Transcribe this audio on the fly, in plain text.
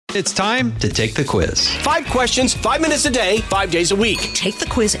It's time to take the quiz. 5 questions, 5 minutes a day, 5 days a week. Take the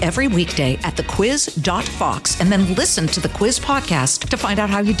quiz every weekday at thequiz.fox and then listen to the quiz podcast to find out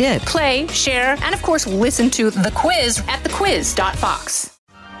how you did. Play, share, and of course, listen to the quiz at thequiz.fox.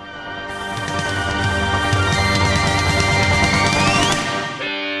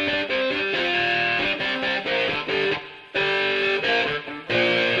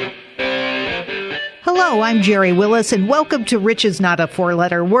 Hello, I'm Jerry Willis, and welcome to Rich is Not a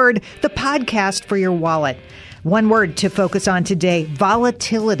Four-Letter Word, the podcast for your wallet. One word to focus on today,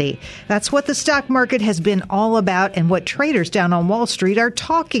 volatility. That's what the stock market has been all about and what traders down on Wall Street are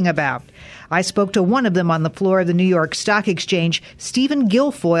talking about. I spoke to one of them on the floor of the New York Stock Exchange, Stephen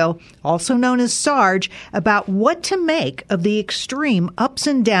Guilfoyle, also known as Sarge, about what to make of the extreme ups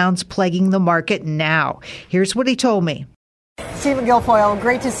and downs plaguing the market now. Here's what he told me. Stephen Guilfoyle,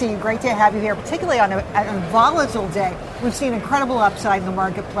 great to see you. Great to have you here, particularly on a volatile day. We've seen incredible upside in the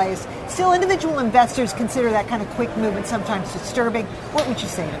marketplace. Still, individual investors consider that kind of quick movement sometimes disturbing. What would you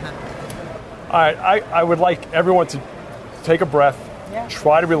say to them? I would like everyone to take a breath,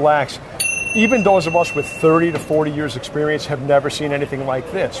 try to relax. Even those of us with 30 to 40 years experience have never seen anything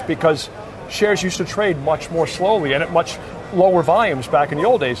like this because shares used to trade much more slowly and at much lower volumes back in the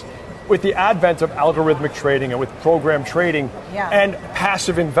old days. With the advent of algorithmic trading and with program trading and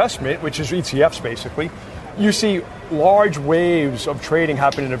passive investment, which is ETFs basically, you see large waves of trading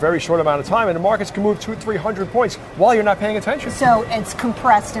happen in a very short amount of time, and the markets can move 200-300 points while you're not paying attention. So it's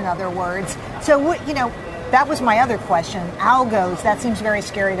compressed, in other words. So that was my other question. Algos, that seems very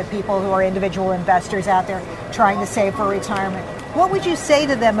scary to people who are individual investors out there trying to save for retirement. What would you say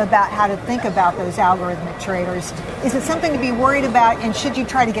to them about how to think about those algorithmic traders? Is it something to be worried about, and should you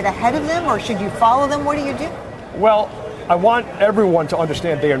try to get ahead of them, or should you follow them? What do you do? Well, I want everyone to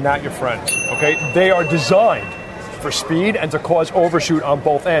understand they are not your friends, okay? They are designed for speed and to cause overshoot on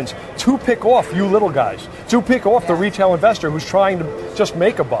both ends, to pick off you little guys, to pick off the retail investor who's trying to just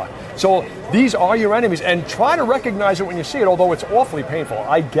make a buck. So these are your enemies, and try to recognize it when you see it, although it's awfully painful.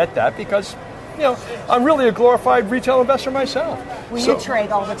 I get that because I'm really a glorified retail investor myself. Well, you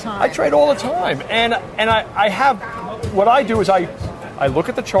trade all the time. I trade all the time, and I have. What I do is I look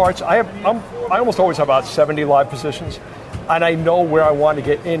at the charts. I almost always have about 70 live positions, and I know where I want to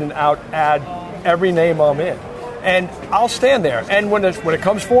get in and out. Add every name I'm in, and I'll stand there. And when it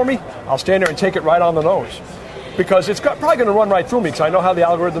comes for me, I'll stand there and take it right on the nose, because it's probably going to run right through me because I know how the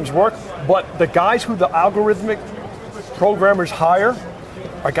algorithms work. But the guys who the algorithmic programmers hire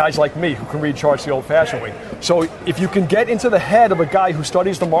are guys like me who can read charts the old-fashioned way. So if you can get into the head of a guy who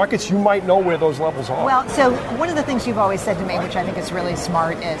studies the markets, you might know where those levels are. Well, so one of the things you've always said to me, which I think is really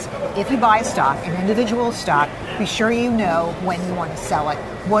smart, is if you buy a stock, an individual stock, be sure you know when you want to sell it.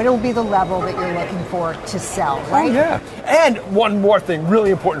 What will be the level that you're looking for to sell, right? Oh, yeah. And one more thing,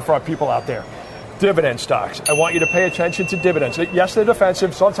 really important for our people out there. Dividend stocks. I want you to pay attention to dividends. Yes, they're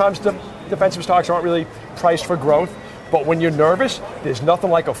defensive. Sometimes defensive stocks aren't really priced for growth. But when you're nervous, there's nothing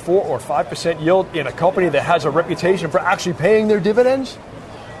like a 4 or 5% yield in a company that has a reputation for actually paying their dividends.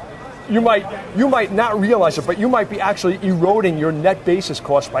 You might not realize it, but you might be actually eroding your net basis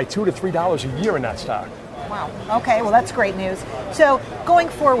cost by $2 to $3 a year in that stock. Wow. Okay, well, that's great news. So going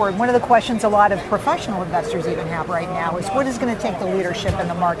forward, one of the questions a lot of professional investors even have right now is what is going to take the leadership in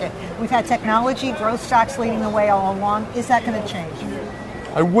the market? We've had technology, growth stocks leading the way all along. Is that going to change?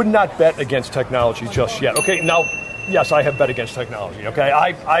 I would not bet against technology just yet. Okay, now, yes, I have bet against technology, okay?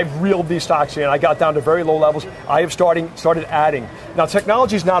 I've reeled these stocks in. I got down to very low levels. I have started adding. Now,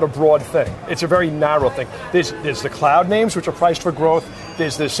 technology is not a broad thing. It's a very narrow thing. There's the cloud names, which are priced for growth.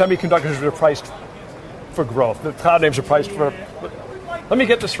 There's the semiconductors, which are priced for growth. The cloud names are priced for... Let me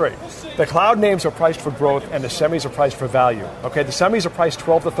get this straight. The cloud names are priced for growth, and the semis are priced for value, okay? The semis are priced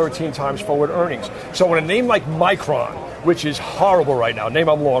 12 to 13 times forward earnings. So when a name like Micron, which is horrible right now, name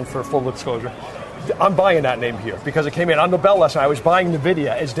I'm long for full disclosure, I'm buying that name here because it came in on the bell last night. I was buying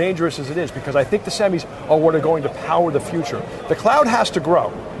NVIDIA, as dangerous as it is, because I think the semis are what are going to power the future. The cloud has to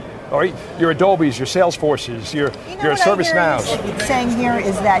grow. All right, your Adobes, your Salesforces, your ServiceNows. What you're saying here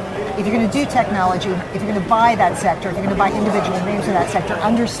is that if you're going to do technology, if you're going to buy that sector, if you're going to buy individual names in that sector,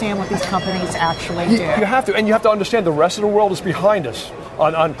 understand what these companies actually do. You have to, and you have to understand the rest of the world is behind us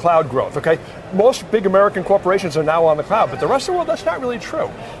on cloud growth, okay? Most big American corporations are now on the cloud, but the rest of the world, that's not really true.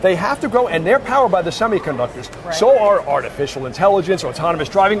 They have to grow, and they're powered by the semiconductors. Right. So are artificial intelligence, autonomous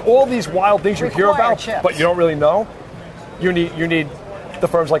driving, all these wild things you hear about, chips. But you don't really know. You need the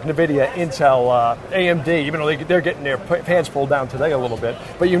firms like NVIDIA, Intel, AMD, even though they're getting their pants pulled down today a little bit.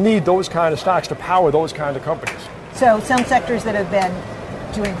 But you need those kind of stocks to power those kind of companies. So some sectors that have been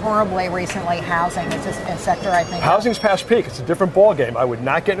doing horribly recently. Housing is a sector I think. Housing's past peak. It's a different ballgame. I would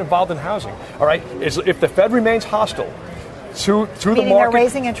not get involved in housing. All right? If the Fed remains hostile to the market. They're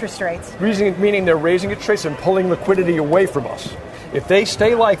raising interest rates. Meaning they're raising interest rates and pulling liquidity away from us. If they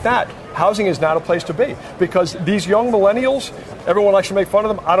stay like that, housing is not a place to be. Because these young millennials, everyone likes to make fun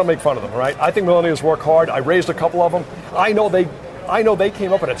of them. I don't make fun of them, right? I think millennials work hard. I raised a couple of them. I know they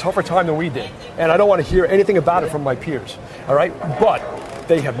came up at a tougher time than we did. And I don't want to hear anything about it from my peers. All right? But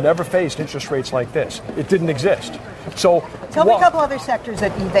they have never faced interest rates like this. It didn't exist. So tell me a couple other sectors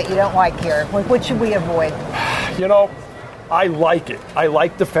that you don't like here. What should we avoid? I like it. I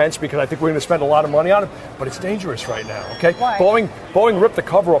like defense because I think we're going to spend a lot of money on it, but it's dangerous right now, okay? Why? Boeing ripped the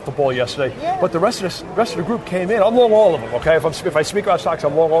cover off the ball yesterday, but the rest of the group came in. I'm long all of them, okay? If I speak about stocks,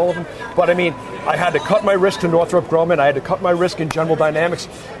 I'm long all of them. But I mean, I had to cut my risk to Northrop Grumman. I had to cut my risk in General Dynamics.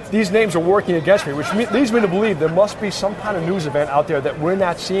 These names are working against me, which leads me to believe there must be some kind of news event out there that we're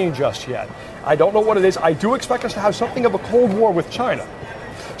not seeing just yet. I don't know what it is. I do expect us to have something of a Cold War with China.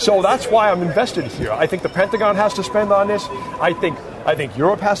 So that's why I'm invested here. I think the Pentagon has to spend on this. I think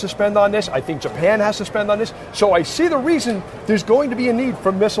Europe has to spend on this. I think Japan has to spend on this. So I see the reason there's going to be a need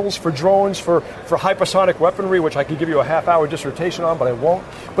for missiles, for drones, for hypersonic weaponry, which I could give you a half-hour dissertation on, but I won't.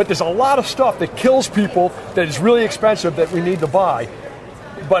 But there's a lot of stuff that kills people that is really expensive that we need to buy.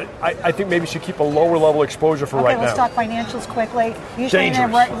 But I think maybe we should keep a lower level exposure for right now. Okay, let's talk financials quickly. Usually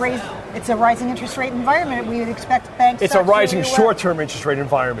it's a rising interest rate environment. We would expect banks. It's a rising short-term interest rate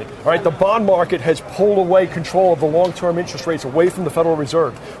environment. All right, the bond market has pulled away control of the long-term interest rates away from the Federal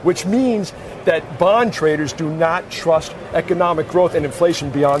Reserve, which means that bond traders do not trust economic growth and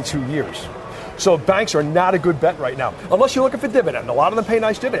inflation beyond 2 years. So banks are not a good bet right now, unless you're looking for dividend. A lot of them pay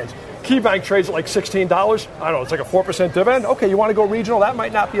nice dividends. KeyBank trades at like $16. I don't know, it's like a 4% dividend. Okay, you want to go regional? That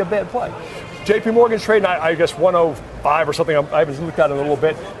might not be a bad play. JP Morgan's trading, I guess, 105 or something. I haven't looked at it in a little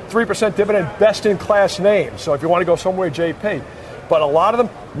bit. 3% dividend, best-in-class name. So if you want to go somewhere, JP. But a lot of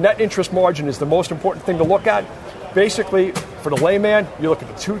them, net interest margin is the most important thing to look at. Basically, for the layman, you look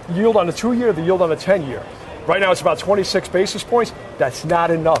at the yield on the 2-year, the yield on the 10-year. Right now, it's about 26 basis points. That's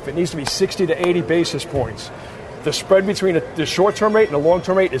not enough. It needs to be 60 to 80 basis points. The spread between the short-term rate and the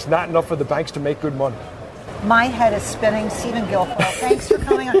long-term rate is not enough for the banks to make good money. My head is spinning. Stephen Guilfoyle, thanks for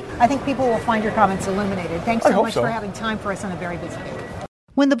coming on. I think people will find your comments illuminated. Thanks so much for having time for us on a very busy day.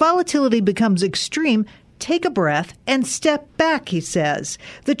 When the volatility becomes extreme, take a breath and step back, he says.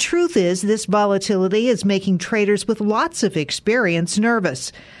 The truth is this volatility is making traders with lots of experience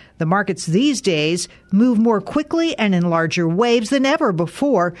nervous. The markets these days move more quickly and in larger waves than ever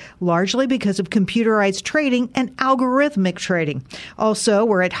before, largely because of computerized trading and algorithmic trading. Also,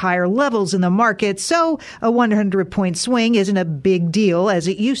 we're at higher levels in the market, so a 100-point swing isn't a big deal as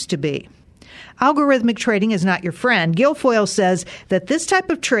it used to be. Algorithmic trading is not your friend. Guilfoyle says that this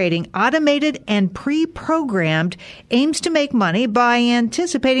type of trading, automated and pre-programmed, aims to make money by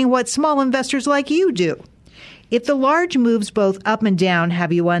anticipating what small investors like you do. If the large moves both up and down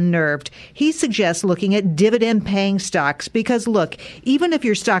have you unnerved, he suggests looking at dividend-paying stocks because, look, even if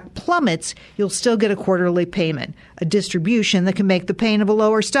your stock plummets, you'll still get a quarterly payment, a distribution that can make the pain of a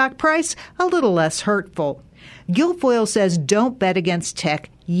lower stock price a little less hurtful. Guilfoyle says don't bet against tech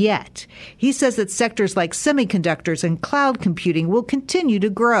yet. He says that sectors like semiconductors and cloud computing will continue to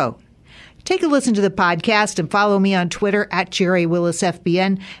grow. Take a listen to the podcast and follow me on Twitter at Jerry Willis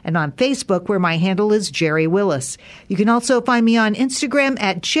FBN and on Facebook where my handle is Jerry Willis. You can also find me on Instagram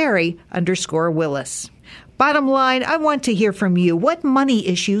at Jerry_Willis. Bottom line, I want to hear from you. What money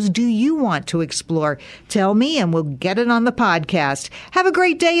issues do you want to explore? Tell me and we'll get it on the podcast. Have a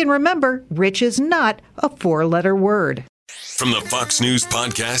great day and remember, rich is not a 4-letter word. From the Fox News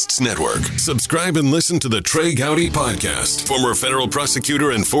Podcasts Network, subscribe and listen to the Trey Gowdy Podcast. Former federal prosecutor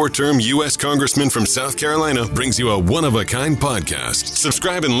and 4-term U.S. Congressman from South Carolina brings you a one-of-a-kind podcast.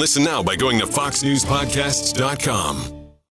 Subscribe and listen now by going to foxnewspodcasts.com.